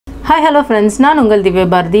Hi hello friends, நான் உங்கள் திவ்ய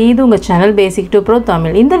பாரதி. இது உங்கள் சேனல் BasicToPro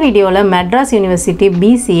Tamil. இந்த வீடியோவில் Madras University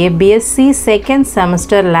BCA BSc second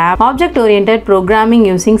semester lab object oriented programming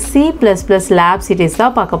using C++ lab series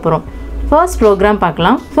தான் பார்க்க போறோம். First program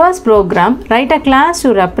பார்க்கலாம். First program, write a class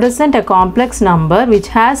to represent a complex number which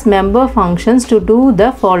has member functions to do the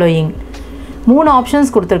following. மூணு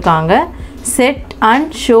options கொடுத்திருக்காங்க. Set and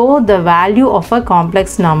show the value of a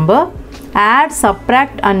complex number. Add,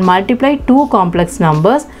 subtract and multiply two complex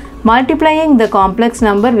numbers. Multiplying the complex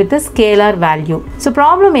number with a scalar value. So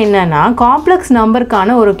problem என்னன்னா complex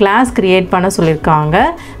numberக்கான ஒரு class create பண்ண சொல்லிருக்காங்க.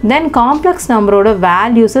 Then complex numberோட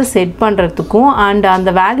values set பண்றதுக்கும் and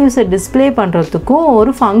அந்த values display பண்றதுக்கும்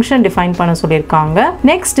ஒரு function define பண்ண சொல்லிருக்காங்க.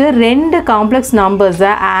 Next ரெண்டு complex numbers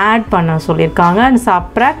add பண்ண சொல்லிருக்காங்க and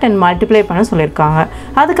subtract and multiply பண்ண சொல்லிருக்காங்க.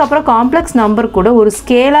 அதுக்கு அப்புறம் complex number கூட ஒரு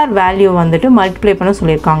scalar value வந்துட்டு multiply பண்ண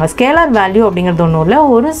சொல்லிருக்காங்க. Scalar value அப்படிங்கிறது ஒண்ணும் இல்ல,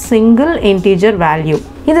 ஒரு single integer value.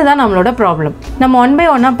 இதுதான் நம்மளோட ப்ராப்ளம். நம்ம ஒன் பை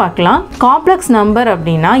ஒன்னா பார்க்கலாம். காம்ப்ளெக்ஸ் நம்பர்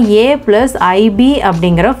அப்படின்னா a plus ib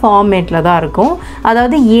அப்படிங்கிற ஃபார்மேட்ல தான் இருக்கும்.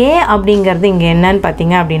 அதாவது a அப்படிங்கிறது இங்க என்னன்னு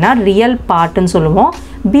பார்த்தீங்க அப்படின்னா ரியல் பார்ட்னு சொல்லுவோம்.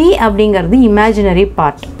 b அப்படிங்கிறது இமேஜினரி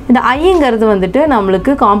பார்ட். இந்த iங்கிறது வந்துட்டு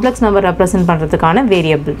நம்மளுக்கு காம்ப்ளெக்ஸ் நம்பர் ரெப்ரசன்ட் பண்றதுக்கான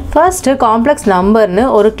வேரியபிள். ஃபர்ஸ்ட் காம்ப்ளெக்ஸ் நம்பர்னு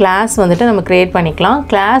ஒரு கிளாஸ் வந்துட்டு நம்ம கிரியேட் பண்ணிக்கலாம்.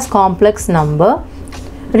 Class complex number.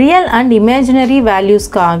 Real and imaginary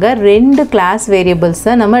வேல்யூஸ்க்காக ரெண்டு கிளாஸ்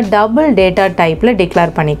வேரியபிள்ஸை நம்ம டபுள் டேட்டா டைப்பில்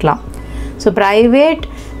டிக்ளேர் பண்ணிக்கலாம். So private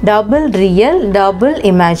double real double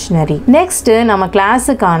imaginary. Next நம்ம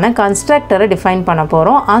கிளாஸுக்கான கன்ஸ்ட்ரக்டரை டிஃபைன் பண்ண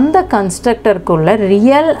போகிறோம். அந்த கன்ஸ்ட்ரக்டருக்குள்ள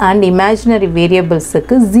ரியல் அண்ட் இமேஜினரி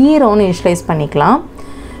வேரியபிள்ஸுக்கு ஜீரோன்னு இனிஷியலைஸ் பண்ணிக்கலாம்.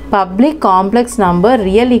 Public complex number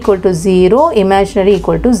real equal to 0, imaginary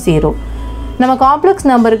equal to 0. நம்ம காம்ப்ளெக்ஸ்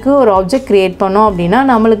நம்பருக்கு ஒரு ஆப்ஜெக்ட் கிரியேட் பண்ணோம் அப்படின்னா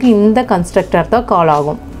நம்மளுக்கு இந்த கன்ஸ்ட்ரக்டர் தான் கால்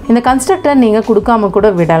ஆகும். இந்த கன்ஸ்ட்ரக்டர் நீங்கள் கொடுக்காம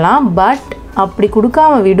கூட விடலாம். பட் அப்படி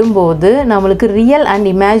கொடுக்காம விடும்போது நம்மளுக்கு real and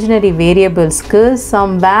imaginary வேரியபிள்ஸ்க்கு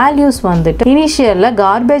some values வந்துட்டு இனிஷியலில்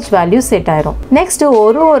கார்பேஜ் வேல்யூஸ் செட் ஆயிரும். நெக்ஸ்ட்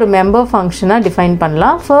ஒரு மெம்பர் ஃபங்க்ஷனாக டிஃபைன்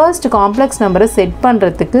பண்ணலாம். ஃபர்ஸ்ட் காம்ப்ளெக்ஸ் நம்பரை செட்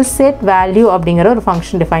பண்ணுறதுக்கு செட் வேல்யூ அப்படிங்கிற ஒரு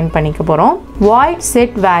ஃபங்க்ஷன் டிஃபைன் பண்ணிக்க போகிறோம். Void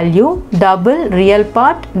set value double real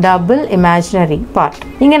part double imaginary part.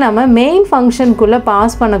 இங்கே நம்ம மெயின் ஃபங்க்ஷனுக்குள்ளே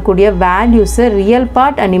பாஸ் பண்ணக்கூடிய வேல்யூஸை real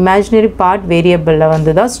part and imaginary part வேரியபிளில்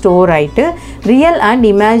வந்து தான் ஸ்டோர் ஆகிட்டு ரியல் அண்ட்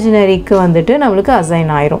இமேஜினரிக்கு வந்து நம்மளுக்கு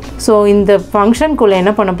அசைன் ஆயிரும். ஸோ இந்த ஃபங்க்ஷனுக்குள்ள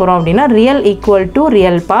என்ன பண்ண போறோம் அப்படின்னா real equal to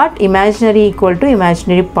real part, imaginary equal to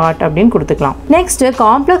imaginary part அப்படின்னு கொடுத்துக்கலாம். நெக்ஸ்ட்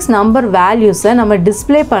காம்ப்ளெக்ஸ் நம்பர் வேல்யூஸை நம்ம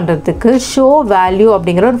டிஸ்பிளே பண்றதுக்கு ஷோ வேல்யூ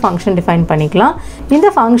அப்படிங்கிற ஒரு ஃபங்க்ஷன் டிஃபைன் பண்ணிக்கலாம். இந்த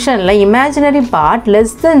ஃபங்க்ஷன்ல இமேஜினரி பார்ட்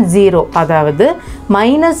லெஸ் தென் 0, அதாவது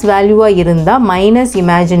மைனஸ் வேல்யூவா இருந்தா மைனஸ்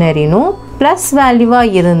இமேஜினரினும் ப்ளஸ்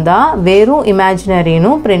வேல்யூவாக இருந்தால் வெறும்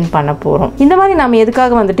இமேஜினரினும் பிரிண்ட் பண்ண போகிறோம். இந்த மாதிரி நம்ம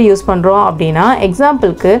எதுக்காக வந்துட்டு யூஸ் பண்ணுறோம் அப்படின்னா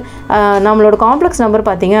எக்ஸாம்பிளுக்கு நம்மளோட காம்ப்ளெக்ஸ் நம்பர்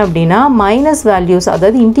பார்த்தீங்க அப்படின்னா மைனஸ் வேல்யூஸ்,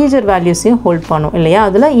 அதாவது இன்டீஜர் வேல்யூஸையும் ஹோல்ட் பண்ணும் இல்லையா.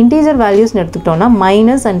 அதில் இன்டீஜர் வேல்யூஸ்னு எடுத்துக்கிட்டோம்னா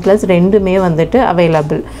மைனஸ் அண்ட் ப்ளஸ் ரெண்டுமே வந்துட்டு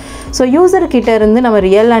அவைலபிள். ஸோ யூசர்கிட்ட இருந்து நம்ம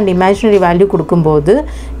ரியல் அண்ட் இமேஜினரி வேல்யூ கொடுக்கும்போது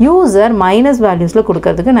யூசர் மைனஸ் வேல்யூஸில்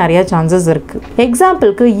கொடுக்கறதுக்கு நிறைய சான்சஸ் இருக்குது.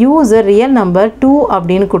 எக்ஸாம்பிளுக்கு யூசர் ரியல் நம்பர் 2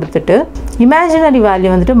 அப்படின்னு கொடுத்துட்டு இமேஜினரி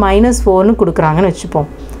வேல்யூ வந்துட்டு -4ன்னு கொடுக்குறாங்கன்னு வச்சுப்போம்.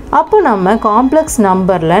 அப்போ நம்ம காம்ப்ளெக்ஸ்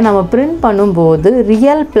நம்பரில் நம்ம பிரிண்ட் பண்ணும்போது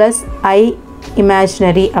ரியல் ப்ளஸ் ஐ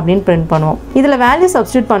இமேஜினரி அப்படின்னு பிரிண்ட் பண்ணுவோம். இதில் வேல்யூ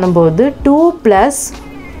சப்ஸ்டியூட் பண்ணும்போது 2 ப்ளஸ்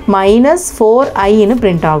 -4iன்னு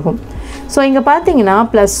பிரிண்ட் ஆகும். ஸோ இங்கே பார்த்தீங்கன்னா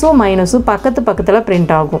ப்ளஸ்ஸும் மைனஸும் பக்கத்தில்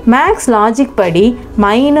பிரிண்ட் ஆகும். மேக்ஸ் லாஜிக் படி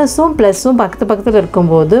மைனஸும் ப்ளஸ்ஸும் பக்கத்தில்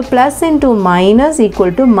இருக்கும்போது plus into minus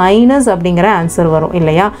equal to minus அப்படிங்கிற ஆன்சர் வரும்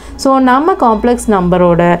இல்லையா. ஸோ நம்ம காம்ப்ளெக்ஸ்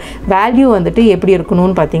நம்பரோட வேல்யூ வந்துட்டு எப்படி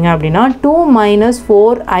இருக்கணும்னு பார்த்தீங்க அப்படின்னா 2 -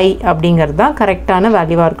 4i அப்படிங்கிறது தான் கரெக்டான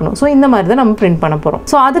வேல்யூவாக இருக்கணும். ஸோ இந்த மாதிரி தான் நம்ம பிரிண்ட் பண்ண போகிறோம்.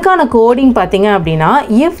 ஸோ அதுக்கான கோடிங் பார்த்தீங்க அப்படின்னா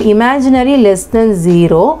if imaginary less than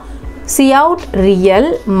 0 cout real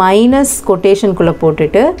minus கொட்டேஷனுக்குள்ளே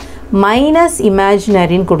போட்டுட்டு மைனஸ்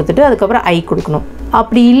இமேஜினரின்னு கொடுத்துட்டு அதுக்கப்புறம் ஐ கொடுக்கணும்.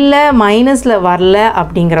 அப்படி இல்லை மைனஸில் வரல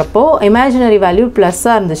அப்படிங்கிறப்போ இமேஜினரி வேல்யூ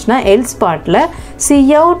ப்ளஸ்ஸாக இருந்துச்சுன்னா எல்ஸ் பார்ட்டில்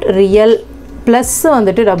cout ரியல் ப்ளஸ்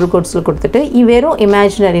வந்துட்டு டபுள் கோட்ஸில் கொடுத்துட்டு வெறும்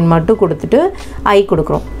இமேஜினரின்னு மட்டும் கொடுத்துட்டு ஐ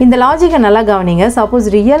கொடுக்குறோம். இந்த லாஜிக்கை நல்லா கவனிங்க.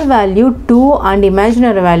 Suppose real value 2 and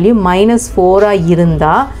imaginary value -4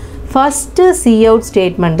 இருந்தால் ஃபஸ்ட்டு cout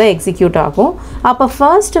ஸ்டேட்மெண்ட் தான் எக்ஸிக்யூட் ஆகும். அப்போ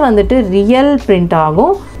ஃபர்ஸ்ட் வந்துட்டு ரியல் பிரிண்ட்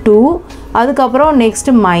ஆகும் 2, அதுக்கப்புறம்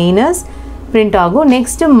நெக்ஸ்ட்டு மைனஸ் பிரிண்ட் ஆகும்.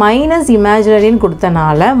 நெக்ஸ்ட்டு மைனஸ் இமேஜினரின்னு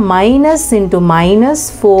கொடுத்தனால minus into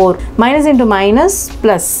 -4 minus into minus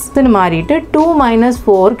ப்ளஸ்ன்னு மாறிட்டு 2 -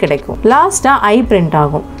 4 கிடைக்கும். லாஸ்ட்டாக ஐ பிரிண்ட்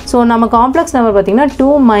ஆகும். ஸோ நம்ம காம்ப்ளெக்ஸ் நம்பர் பார்த்தீங்கன்னா 2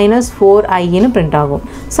 - 4iன்னு பிரிண்ட் ஆகும்.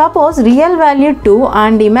 Suppose real value 2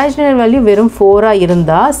 and imaginary value வெறும் 4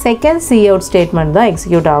 இருந்தால் செகண்ட் cout ஸ்டேட்மெண்ட் தான்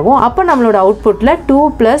எக்ஸிக்யூட் ஆகும். அப்போ நம்மளோட அவுட்புட்டில் 2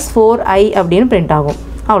 + 4i அப்படின்னு பிரிண்ட் ஆகும்.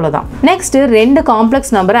 அவ்வளவுதான். நெக்ஸ்ட் ரெண்டு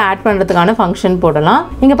காம்ப்ளெக்ஸ் நம்பரை ஆட் பண்றதுக்கான ஃபங்க்ஷன் போடலாம்.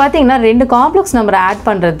 இங்க பாத்தீங்கன்னா ரெண்டு காம்ப்ளெக்ஸ் நம்பரை ஆட்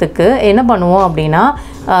பண்றதுக்கு என்ன பண்ணுவோம் அப்படின்னா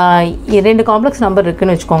ரெண்டு காம்ப்ளெக்ஸ் நம்பர்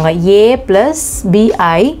இருக்குன்னு வெச்சுக்கோங்க. a + bi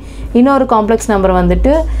இன்னொரு காம்ப்ளெக்ஸ் நம்பர்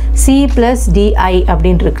வந்துட்டு c + di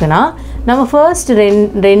அப்படினு இருக்குனா நம்ம ஃபர்ஸ்ட்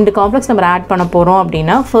ரெண்டு காம்ப்ளெக்ஸ் நம்பர் ஆட் பண்ண போறோம்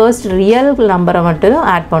அப்படினா ஃபர்ஸ்ட் ரியல் நம்பரை மட்டும்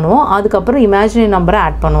ஆட் பண்ணுவோம். அதுக்கு அப்புறம் இமேஜினரி நம்பரை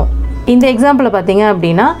ஆட் பண்ணுவோம். இந்த எக்ஸாம்பிள்ல பாத்தீங்க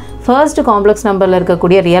அப்படினா ஃபர்ஸ்ட் காம்ப்ளெக்ஸ் நம்பர்ல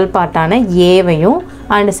இருக்கக்கூடிய ரியல் பார்ட்டான a வையும்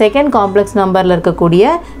and செகண்ட் காம்ப்ளெக்ஸ் நம்பர்ல இருக்கக்கூடிய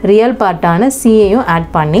ரியல் பார்ட்டான c ஐயும் ஆட்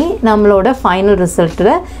பண்ணி நம்மளோட ஃபைனல்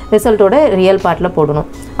ரிசல்ட்டோட ரியல் பார்ட்ல போடணும்.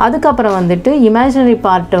 அதுக்கு அப்புறம் வந்துட்டு இமேஜினரி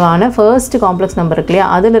பார்ட்டான ஃபர்ஸ்ட் காம்ப்ளெக்ஸ் நம்பர் இருக்குலையா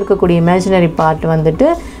அதுல இருக்கக்கூடிய இமேஜினரி பார்ட் வந்துட்டு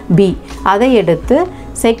b அதை எடுத்து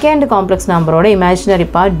செகண்ட் காம்ப்ளெக்ஸ் நம்பரோட இமேஜினரி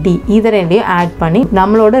பார்ட் d இத ரெண்டையும் ஆட் பண்ணி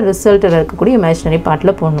நம்மளோட ரிசல்ட்ல இருக்கக்கூடிய இமேஜினரி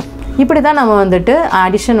பார்ட்ல போடணும். இப்படி தான் நம்ம வந்துட்டு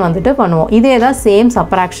அடிஷன் வந்துட்டு பண்ணுவோம். இதே தான் சேம்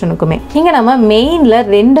சப்ட்ராக்ஷனுக்குமே. இங்க நம்ம மெயின்ல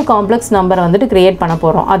ரெண்டு காம்ப்ளெக்ஸ் நம்பரை வந்துட்டு கிரியேட் பண்ண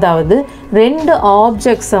போறோம். அதாவது ரெண்டு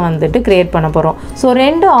ஆப்ஜெக்ட்ஸை வந்துட்டு கிரியேட் பண்ண போறோம். ஸோ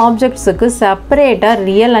ரெண்டு ஆப்ஜெக்ட்ஸுக்கு செப்பரேட்டா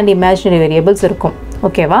ரியல் அண்ட் இமேஜினரி வேரியபிள்ஸ் இருக்கும்.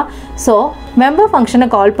 ஓகேவா? ஸோ மெம்பர் ஃபங்க்ஷனை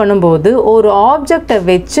கால் பண்ணும்போது ஒரு ஆப்ஜெக்டை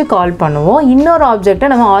வச்சு கால் பண்ணுவோம். இன்னொரு ஆப்ஜெக்டை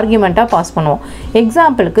நம்ம ஆர்குமெண்ட்டாக பாஸ் பண்ணுவோம்.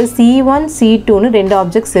 எக்ஸாம்பிளுக்கு c1 c2ன்னு ரெண்டு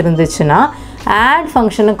ஆப்ஜெக்ட்ஸ் இருந்துச்சுன்னா add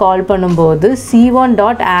ஃபங்க்ஷனை கால் பண்ணும்போது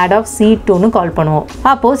c1.add of c2ன்னு கால் பண்ணுவோம்.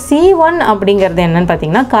 அப்போது c1 அப்படிங்கிறது என்னன்னு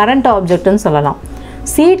பார்த்தீங்கன்னா கரண்ட் ஆப்ஜெக்ட்னு சொல்லலாம்.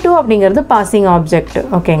 c2 அப்படிங்கிறது பாசிங் ஆப்ஜெக்ட்.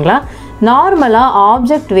 ஓகேங்களா? நார்மலாக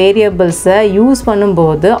ஆப்ஜெக்ட் வேரியபிள்ஸை யூஸ்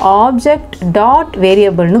பண்ணும்போது ஆப்ஜெக்ட் டாட்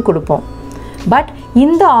வேரியபிள்னு கொடுப்போம். பட்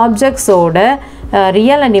இந்த ஆப்ஜெக்ட்ஸோட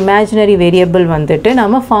ரியல் அண்ட் இமேஜினரி வேரியபிள் வந்துட்டு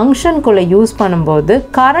நம்ம ஃபங்க்ஷனுக்குள்ளே யூஸ் பண்ணும்போது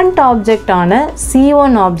current ஆப்ஜெக்டான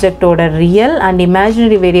c1 ஆப்ஜெக்டோட real and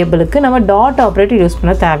imaginary வேரியபிளுக்கு நம்ம டாட் ஆப்ரேட்டர் யூஸ்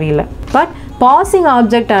பண்ண தேவையில்லை. பட் பாசிங்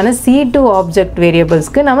ஆப்ஜெக்டான c2 ஆப்ஜெக்ட்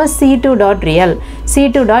வேரியபிள்ஸ்க்கு நம்ம c2.real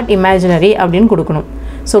c2.imaginary அப்படின்னு கொடுக்கணும்.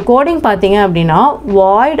 ஸோ கோடிங் பார்த்தீங்க அப்படின்னா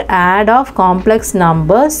void add of complex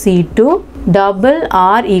number c2 double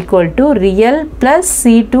r equal to real plus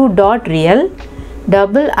c2.real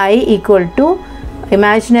double I equal to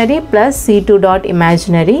imaginary plus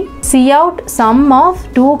c2.imaginary cout sum of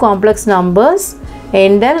two complex numbers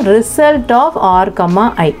and then result of r comma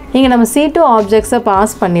I. இங்க நம்ம c2 ஆப்ஜெக்ட்ஸை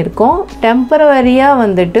pass பண்ணியிருக்கோம். டெம்பரவரியாக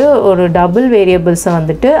வந்துட்டு ஒரு double வேரியபிள்ஸை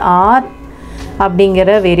வந்துட்டு r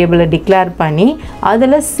அப்படிங்கிற வேரியபிளை declare பண்ணி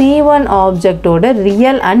அதில் c1 ஆப்ஜெக்டோட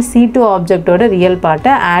real and c2 ஆப்ஜெக்டோட real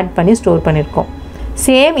பார்ட்டை ஆட் பண்ணி ஸ்டோர் பண்ணியிருக்கோம்.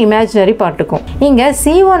 Same imaginary பார்ட்டுக்கும். இங்கே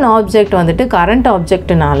c1 ஆப்ஜெக்ட் வந்துட்டு கரண்ட்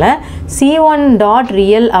ஆப்ஜெக்ட்னால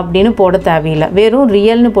c1.real அப்படின்னு போட தேவையில்லை. வெறும்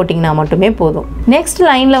ரியல்னு போட்டிங்கன்னா மட்டுமே போதும். நெக்ஸ்ட்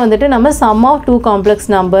லைனில் வந்துட்டு நம்ம சம் ஆஃப் டூ காம்ப்ளெக்ஸ்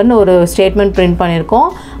நம்பர்னு ஒரு ஸ்டேட்மெண்ட் பிரிண்ட் பண்ணியிருக்கோம்.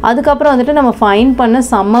 அதுக்கப்புறம் வந்துட்டு நம்ம ஃபைண்ட் பண்ண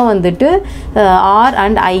சம்மை வந்துட்டு r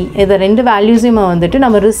and I இதை ரெண்டு வேல்யூஸையும் வந்துட்டு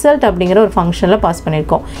நம்ம ரிசல்ட் அப்படிங்கிற ஒரு ஃபங்க்ஷனில் பாஸ்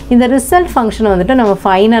பண்ணியிருக்கோம். இந்த ரிசல்ட் ஃபங்க்ஷனை வந்துட்டு நம்ம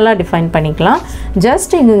ஃபைனலாக டிஃபைன் பண்ணிக்கலாம்.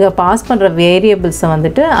 ஜஸ்ட் இங்கே பாஸ் பண்ணுற வேரியபிள்ஸை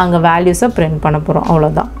வந்துட்டு அங்கே வேல்யூஸை பிரிண்ட் பண்ண போகிறோம்.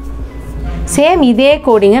 அவ்வளோதான். சேம் இதே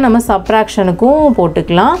கோடிங்கை நம்ம சப்ட்ராக்ஷனுக்கும்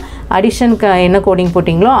போட்டுக்கலாம். அடிஷனுக்கு என்ன கோடிங்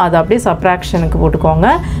போட்டிங்களோ அதை அப்படியே சப்ட்ராக்ஷனுக்கு போட்டுக்கோங்க.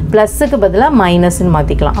 ப்ளஸ்ஸுக்கு பதிலாக மைனஸ்ன்னு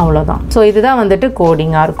மாற்றிக்கலாம். அவ்வளோதான். ஸோ இதுதான் வந்துட்டு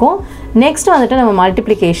கோடிங்காக இருக்கும். நெக்ஸ்ட் வந்துட்டு நம்ம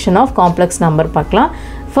மல்டிப்ளிகேஷன் ஆஃப் காம்ப்ளெக்ஸ் நம்பர் பார்க்கலாம்.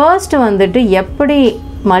 ஃபர்ஸ்ட் வந்துட்டு எப்படி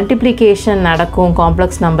மல்டிப்ளிகேஷன் நடக்கும்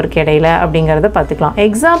காம்ப்ளெக்ஸ் நம்பருக்கு இடையில அப்படிங்கிறத பார்த்துக்கலாம்.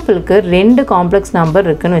 எக்ஸாம்பிளுக்கு ரெண்டு காம்ப்ளெக்ஸ் நம்பர்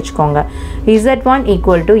இருக்குன்னு வச்சுக்கோங்க. z1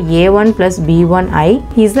 equal to a1 plus b1i,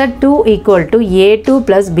 z2 equal to a2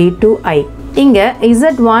 plus b2i. இங்கே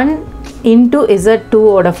z1 இன்ட்டு z2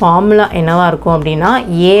 ஓட ஃபார்முலா என்னவா இருக்கும் அப்படின்னா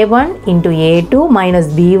a1 into a2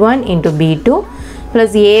 minus b1 into b2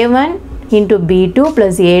 plus a1 into b2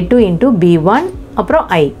 plus a2 into b1 அப்புறம்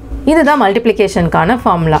i. இதுதான் மல்டிப்ளிகேஷனுக்கான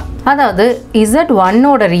formula. அதாவது z1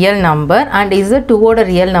 ஓட real number and z2 ஓட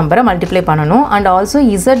ரியல் நம்பரை மல்டிப்ளை பண்ணணும். அண்ட் ஆல்சோ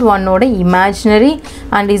z1 ஓட இமேஜினரி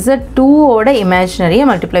அண்ட் z2 ஓட இமேஜினரியை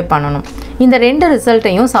மல்டிப்ளை பண்ணணும். இந்த ரெண்டு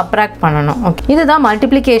ரிசல்ட்டையும் சப்ராக்ட் பண்ணணும். ஓகே, இதுதான்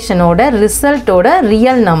மல்டிப்ளிகேஷனோட ரிசல்ட்டோட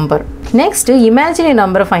ரியல் நம்பர். நெக்ஸ்ட் இமேஜினரி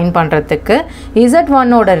நம்பரை ஃபைண்ட் பண்ணுறதுக்கு z1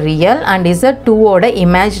 ஓட ரியல் அண்ட் z2 ஓட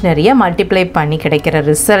இமேஜினரியை மல்டிப்ளை பண்ணி கிடைக்கிற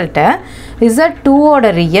ரிசல்ட்டை z2 ஓட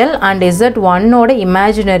ரியல் அண்ட் z1 ஓட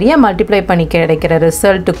இமேஜினரியை மல்டிப்ளை பண்ணி கிடைக்கிற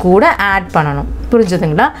ரிசல்ட்டு கூட ஆட் பண்ணணும்.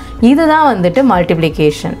 புரிஞ்சுதுங்களா? இதுதான் வந்துட்டு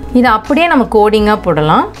மல்டிப்ளிகேஷன். இது அப்படியே நம்ம கோடிங்காக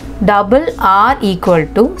போடலாம். Double r equal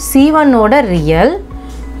to c1 ஓட ரியல்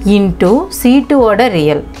into c2 ஓட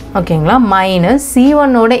ரியல், ஓகேங்களா, மைனஸ்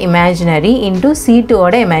c1 ஓட இமேஜினரி into c2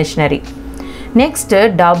 ஓட imaginary. Next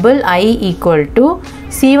double I equal to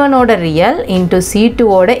c1 ஓட ரியல் into c2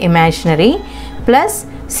 ஓட இமேஜினரி ப்ளஸ்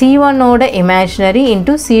c1 ஓட இமேஜினரி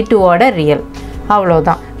into c2 ஓட ரியல்.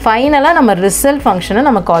 அவ்வளோதான். ஃபைனலாக நம்ம ரிசல்ட் ஃபங்க்ஷனை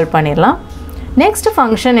நம்ம கால் பண்ணிடலாம். நெக்ஸ்ட்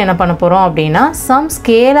ஃபங்க்ஷன் என்ன பண்ண போகிறோம் அப்படின்னா சம்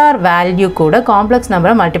ஸ்கேலார் வேல்யூ கூட காம்ப்ளெக்ஸ்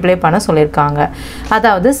நம்பரை மல்டிப்ளை பண்ண சொல்லியிருக்காங்க.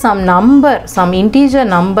 அதாவது சம் இன்டீஜர்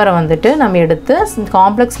நம்பரை வந்துட்டு நம்ம எடுத்து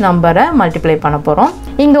காம்ப்ளெக்ஸ் நம்பரை மல்டிப்ளை பண்ண போகிறோம்.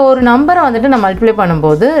 இங்கே ஒரு நம்பரை வந்துட்டு நம்ம மல்டிப்ளை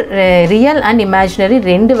பண்ணும்போது ரியல் அண்ட் இமேஜினரி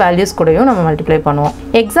ரெண்டு வேல்யூஸ் கூடயும் நம்ம மல்டிப்ளை பண்ணுவோம்.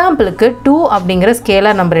 எக்ஸாம்பிளுக்கு 2 அப்படிங்கிற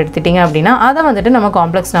ஸ்கேலார் நம்பர் எடுத்துட்டிங்க அப்படின்னா அதை வந்துட்டு நம்ம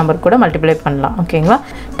காம்ப்ளெக்ஸ் நம்பர் கூட மல்டிப்ளை பண்ணலாம். ஓகேங்களா?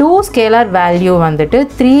 2 ஸ்கேலார் வேல்யூ வந்துட்டு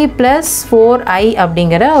 3 + 4i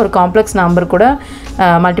அப்படிங்கிற ஒரு காம்ப்ளெக்ஸ் நம்பர் கூட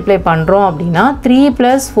மல்டிப்ளை பண்ணுறோம் அப்படின்னா 3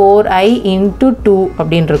 + 4i × 2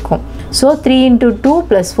 அப்படின்னு இருக்கும். So 3 × 2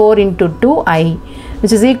 + 4 × 2i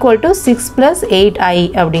which is equal to 6 + 8i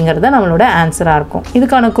அப்படிங்கிறது நம்மளோட ஆன்சராக இருக்கும்.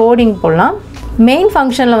 இதுக்கான கோடிங் போடலாம். மெயின்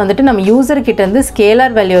ஃபங்க்ஷனில் வந்துட்டு நம்ம யூசர்கிட்டேருந்து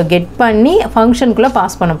ஸ்கேலார் வேல்யூவை கெட் பண்ணி ஃபங்க்ஷனுக்குள்ளே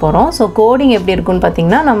பாஸ் பண்ண போகிறோம். ஸோ கோடிங் எப்படி இருக்குன்னு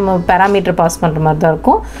பார்த்தீங்கன்னா நம்ம பேராமீட்டர் பாஸ் பண்ணுற மாதிரி தான்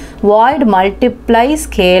இருக்கும். void multiply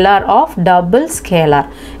scalar of double scalar.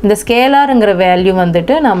 இந்த ஸ்கேலாருங்கிற வேல்யூ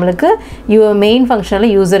வந்துட்டு நம்மளுக்கு மெயின்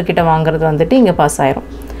ஃபங்க்ஷனில் யூசர்கிட்ட வாங்குறது வந்துட்டு இங்கே பாஸ் ஆயிரும்.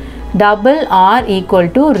 double r equal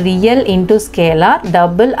to real into scalar,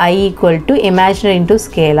 double i equal to imaginary into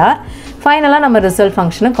scalar. ஃபைனலாக நம்ம ரிசல்ட்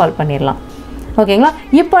ஃபங்க்ஷனை கால் பண்ணிடலாம். ஓகேங்களா?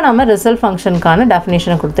 இப்போ நம்ம ரிசல்ட் ஃபங்க்ஷனுக்கான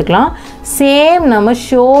டெஃபினேஷனை கொடுத்துக்கலாம். சேம் நம்ம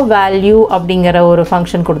ஷோ வேல்யூ அப்படிங்கிற ஒரு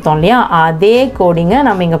ஃபங்க்ஷன் கொடுத்தோம் இல்லையா, அதே கோடிங்கை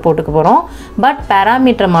நம்ம இங்கே போட்டுக்க போகிறோம். பட்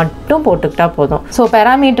பேராமீட்டர் மட்டும் போட்டுக்கிட்டா போதும். ஸோ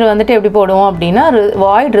பேராமீட்டர் வந்துட்டு எப்படி போடுவோம் அப்படின்னா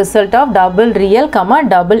void result of double real,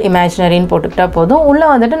 double imaginary போட்டுக்கிட்டா போதும். உள்ளே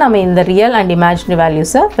வந்துட்டு நம்ம இந்த ரியல் அண்ட் இமேஜினரி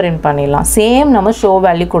வேல்யூஸை பிரிண்ட் பண்ணிடலாம். சேம் நம்ம ஷோ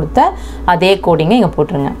வேல்யூ கொடுத்த அதே கோடிங்கை இங்கே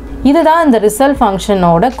போட்டுருங்க. இதுதான் இந்த ரிசல்ட்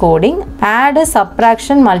ஃபங்க்ஷனோட கோடிங். ஆடு,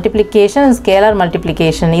 சப்ராக்ஷன், மல்டிப்ளிகேஷன், ஸ்கேலார்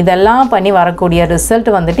மல்டிப்ளிகேஷன் இதெல்லாம் பண்ணி வரக்கூடிய ரிசல்ட்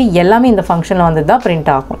வந்துட்டு எல்லாமே இந்த ஃபங்க்ஷனில் வந்து தான்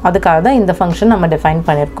பிரிண்ட் ஆகும். அதுக்காக தான் இந்த ஃபங்க்ஷன் நம்ம டிஃபைன்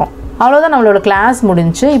பண்ணியிருக்கோம். அவ்வளோதான், நம்மளோட கிளாஸ்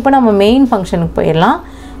முடிஞ்சு. இப்போ நம்ம மெயின் ஃபங்க்ஷனுக்கு போயிடலாம்.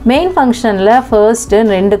 மெயின் ஃபங்க்ஷனில் ஃபர்ஸ்ட்டு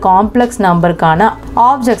 2 காம்ப்ளெக்ஸ் நம்பருக்கான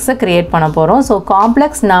ஆப்ஜெக்ட்ஸை க்ரியேட் பண்ண போகிறோம். So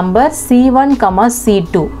complex number C1,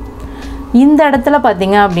 C2 இந்த இடத்துல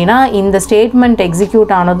பார்த்தீங்க அப்படின்னா இந்த ஸ்டேட்மெண்ட்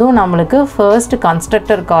எக்ஸிக்யூட் ஆனதும் நம்மளுக்கு ஃபர்ஸ்ட்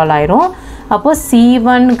கன்ஸ்ட்ரக்டர் கால் ஆயிரும். அப்போது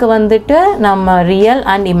C1க்கு வந்துட்டு நம்ம real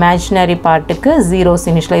and imaginary பார்ட்டுக்கு 0s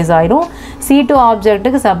initialise ஆயிரும். C2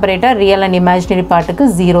 ஆப்ஜெக்ட்டுக்கு செப்பரேட்டாக real and imaginary பார்ட்டுக்கு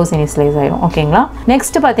 0s initialise ஆயிரும். ஓகேங்களா?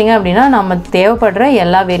 நெக்ஸ்ட் பார்த்தீங்க அப்படின்னா நம்ம தேவைப்படுற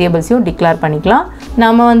எல்லா வேரியபிள்ஸையும் டிக்ளேர் பண்ணிக்கலாம்.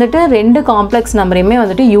 நம்ம வந்துட்டு 2 காம்ப்ளெக்ஸ் நம்பரையுமே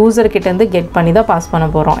வந்துட்டு யூசர்கிட்டேருந்து கெட் பண்ணி தான் பாஸ் பண்ண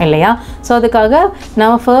போகிறோம் இல்லையா? ஸோ அதுக்காக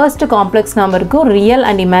நம்ம ஃபர்ஸ்ட் காம்ப்ளெக்ஸ் நம்பருக்கும் ரியல்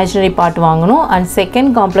அண்ட் இமேஜினரி பார்ட் வாங்கணும் அண்ட்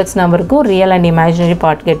செகண்ட் காம்ப்ளெக்ஸ் நம்பருக்கும் real and imaginary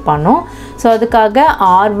part get பண்ணணும். ஸோ அதுக்காக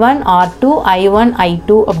R1, R2, I1,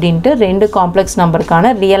 I2 அப்படின்ட்டு 2 காம்ப்ளெக்ஸ்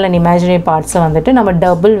நம்பருக்கான ரியல் அண்ட் இமேஜினரி பார்ட்ஸை வந்துட்டு நம்ம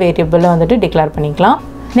டபுள் வேரியபிளை வந்துட்டு டிக்ளேர் பண்ணிக்கலாம்.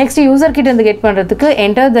 நெக்ஸ்ட் யூசர்கிட்ட இருந்து கெட் பண்ணுறதுக்கு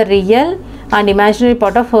enter the real and imaginary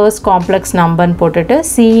part of first complex நம்பர்னு போட்டுட்டு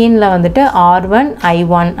Cஇன்ல வந்துட்டு R1,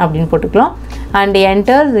 I1 அப்படின்னு போட்டுக்கலாம். And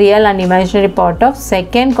enter real and imaginary part of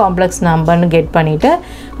second complex நம்பர்னு கெட் பண்ணிவிட்டு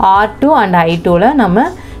R2 அண்ட் I2வில் நம்ம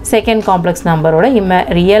செகண்ட் காம்ப்ளெக்ஸ் நம்பரோட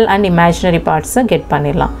ரியல் அண்ட் இமேஜினரி பார்ட்ஸை கெட்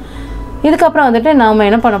பண்ணிடலாம். இதுக்கப்புறம் வந்துட்டு நாம்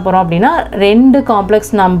என்ன பண்ண போகிறோம் அப்படின்னா 2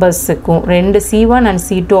 காம்ப்ளெக்ஸ் நம்பர்ஸுக்கும் 2 C1 அண்ட்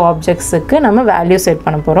C2 ஆப்ஜெக்ட்ஸுக்கு நம்ம வேல்யூ செட்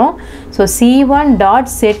பண்ண போகிறோம். So C1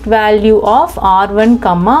 dot set value of R1,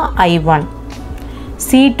 I1,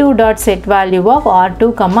 C2 dot set value of R2,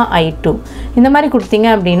 I2 இந்த மாதிரி கொடுத்தீங்க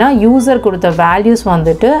அப்படின்னா யூசர் கொடுத்த வேல்யூஸ்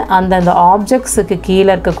வந்துட்டு அந்தந்த ஆப்ஜெக்ட்ஸுக்கு கீழே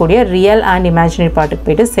இருக்கக்கூடிய ரியல் அண்ட் இமேஜினரி பார்ட்டுக்கு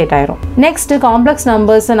போய்ட்டு செட் ஆயிரும். நெக்ஸ்ட்டு காம்ப்ளெக்ஸ்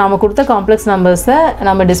நம்பர்ஸை நம்ம கொடுத்த காம்ப்ளெக்ஸ் நம்பர்ஸை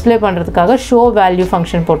நம்ம டிஸ்பிளே பண்ணுறதுக்காக ஷோ வேல்யூ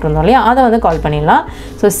ஃபங்க்ஷன் போட்டிருந்தோம் இல்லையா, அதை வந்து கால் பண்ணிடலாம்.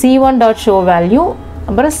 So C1 dot show value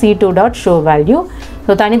அப்புறம் C2 dot show value.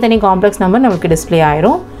 So தனித்தனி காம்ப்ளெக்ஸ் நம்பர் நமக்கு டிஸ்பிளே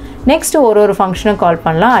ஆயிரும். நெக்ஸ்ட்டு ஒரு ஃபங்க்ஷனை கால்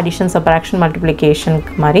பண்ணலாம். அடிஷன், சப்ராக்ஷன்,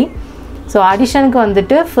 மல்டிப்ளிகேஷனுக்கு மாதிரி. ஸோ அடிஷனுக்கு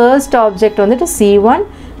வந்துட்டு ஃபர்ஸ்ட் ஆப்ஜெக்ட் வந்துட்டு C1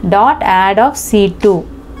 dot out of C2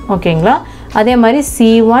 ஓகேங்களா. அதே மாதிரி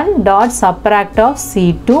C1 dot subtract of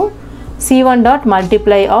C2, C1 dot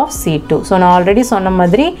multiply of C2. So நான் ஆல்ரெடி சொன்ன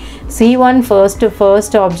மாதிரி C1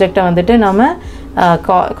 ஃபர்ஸ்ட் ஆப்ஜெக்டை வந்துட்டு நம்ம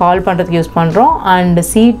கால் பண்ணுறதுக்கு யூஸ் பண்ணுறோம் அண்ட்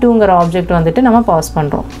C2ங்கிற ஆப்ஜெக்ட் வந்துட்டு நம்ம பாஸ்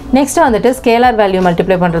பண்ணுறோம். நெக்ஸ்ட்டு வந்துட்டு ஸ்கேலார் வேல்யூ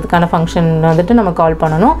மல்டிப்ளை பண்ணுறதுக்கான ஃபங்க்ஷன் வந்துட்டு நம்ம கால்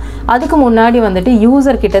பண்ணணும். அதுக்கு முன்னாடி வந்துட்டு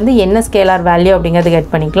யூசர்கிட்டேருந்து என்ன ஸ்கேலார் வேல்யூ அப்படிங்கிறது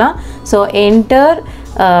கெட் பண்ணிக்கலாம். So enter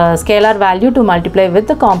scalar value to multiply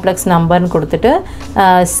with complex நம்பர்னு கொடுத்துட்டு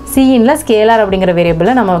Cஇன்ல ஸ்கேலார் அப்படிங்கிற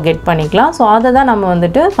வேரியபிளை நம்ம கெட் பண்ணிக்கலாம். ஸோ அதை தான் நம்ம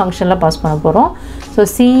வந்துட்டு ஃபங்க்ஷனில் பாஸ் பண்ண போகிறோம். So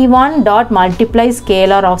C1 dot multiply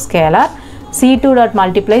scalar of scalar, C2 dot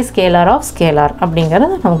multiply scalar of scalar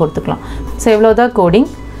அப்படிங்கிறத நம்ம கொடுத்துக்கலாம். ஸோ இவ்வளோதான் கோடிங்.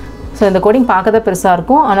 ஸோ இந்த கோடிங் பார்க்க தான் பெருசாக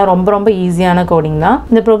இருக்கும், ஆனால் ரொம்ப ஈஸியான கோடிங் தான்.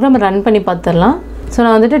 இந்த ப்ரோக்ராம் ரன் பண்ணி பார்த்துடலாம். ஸோ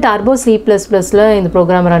நான் வந்துட்டு டர்போ C++ல் இந்த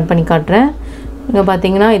ப்ரோக்ராம் ரன் பண்ணி காட்டுறேன். இங்கே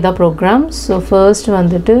பார்த்தீங்கன்னா இதான் ப்ரோக்ராம். ஸோ ஃபர்ஸ்ட்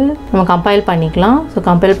வந்துட்டு நம்ம கம்பைல் பண்ணிக்கலாம். ஸோ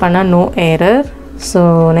கம்பைல் பண்ணால் no error. So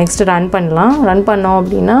next run பண்ணலாம். ரன் பண்ணோம்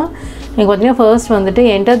அப்படின்னா இங்கே பார்த்தீங்கன்னா ஃபர்ஸ்ட் வந்துட்டு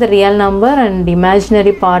enter the real number and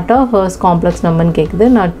imaginary part of first complex நம்பர்னு கேட்குது.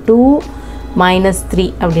 நான் 2 - 3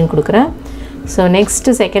 அப்படின்னு கொடுக்குறேன். ஸோ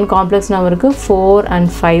நெக்ஸ்ட்டு செகண்ட் காம்ப்ளெக்ஸ் நம்பருக்கு 4 and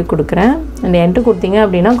 5 கொடுக்குறேன். அண்ட் என்ட்ரு கொடுத்தீங்க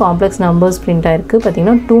அப்படின்னா காம்ப்ளெக்ஸ் நம்பர்ஸ் பிரிண்ட் ஆயிருக்கு.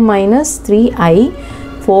 பார்த்தீங்கன்னா 2 - 3i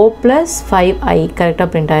 4 + 5i கரெக்டாக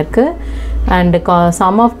பிரிண்ட் ஆயிருக்கு. அண்ட்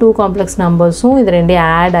சம் ஆஃப் 2 காம்ப்ளெக்ஸ் நம்பர்ஸும் இது ரெண்டையும்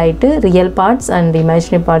ஆட் ஆகிட்டு real parts and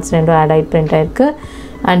imaginary parts ரெண்டும் ஆட் ஆகிட்டு பிரிண்ட் ஆயிருக்கு.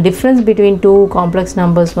 And difference between 2 complex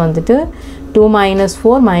numbers வந்துட்டு 2 -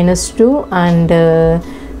 4 - 2 அண்ட்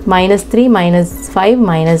 -3 -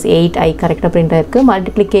 5 - 8i கரெக்டாக பிரிண்ட் ஆயிருக்கு.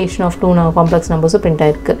 மல்டிப்ளிகேஷன் ஆஃப் 2 காம்ப்ளெக்ஸ் நம்பர்ஸும் பிரிண்ட்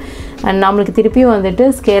ஆயிருக்கு. அண்ட் நம்மளுக்கு திருப்பியும் வந்துட்டு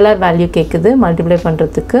ஸ்கேலார் வேல்யூ கேட்குது மல்டிப்ளை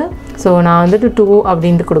பண்ணுறதுக்கு. ஸோ நான் வந்துட்டு 2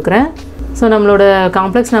 அப்படின்ட்டு கொடுக்குறேன். ஸோ நம்மளோட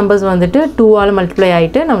காம்ப்ளெக்ஸ் நம்பர்ஸ் வந்துட்டு 2ஆல் மல்டிப்ளை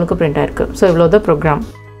ஆகிட்டு நம்மளுக்கு பிரிண்ட் ஆயிருக்கு. ஸோ இவ்வளோ தான் ப்ரோக்ராம்.